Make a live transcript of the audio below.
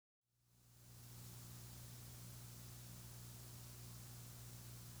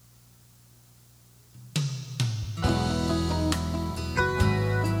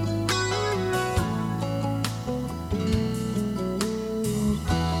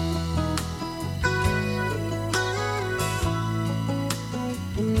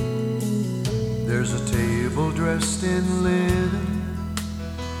dressed in linen,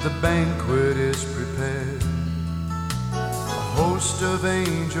 the banquet is prepared. A host of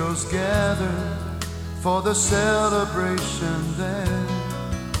angels gather for the celebration there.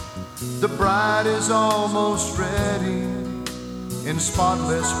 The bride is almost ready in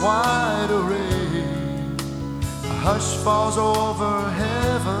spotless white array. A hush falls over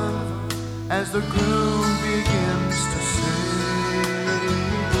heaven as the groom begins to say,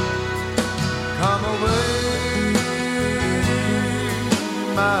 come away,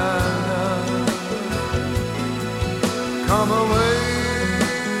 my love, come away,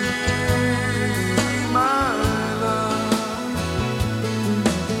 my love.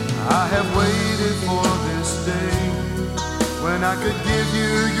 I have waited for this day when I could give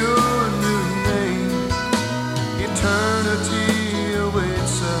you your new name. Eternity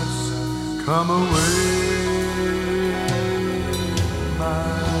awaits us. Come away, my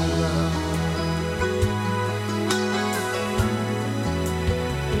love.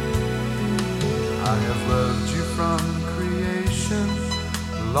 I have loved you from creation,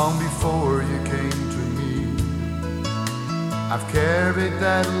 long before you came to me. I've carried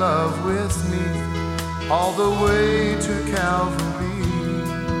that love with me all the way to Calvary.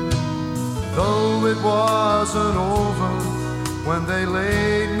 Though it wasn't over when they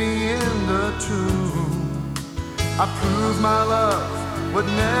laid me in the tomb, I proved my love would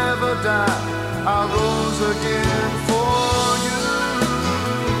never die. I rose again for you.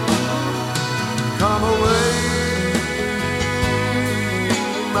 Come away,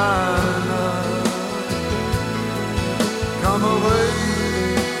 my love, come away,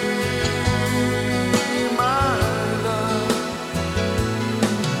 my love.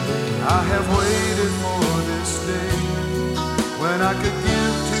 I have waited for this day when I could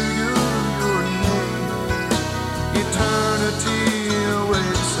give to you your name. Eternity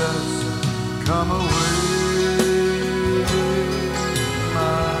awaits us. Come away,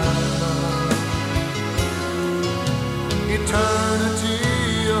 my love. Eternity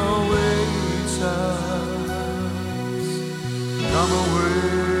awaits us. Come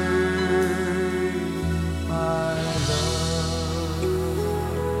away.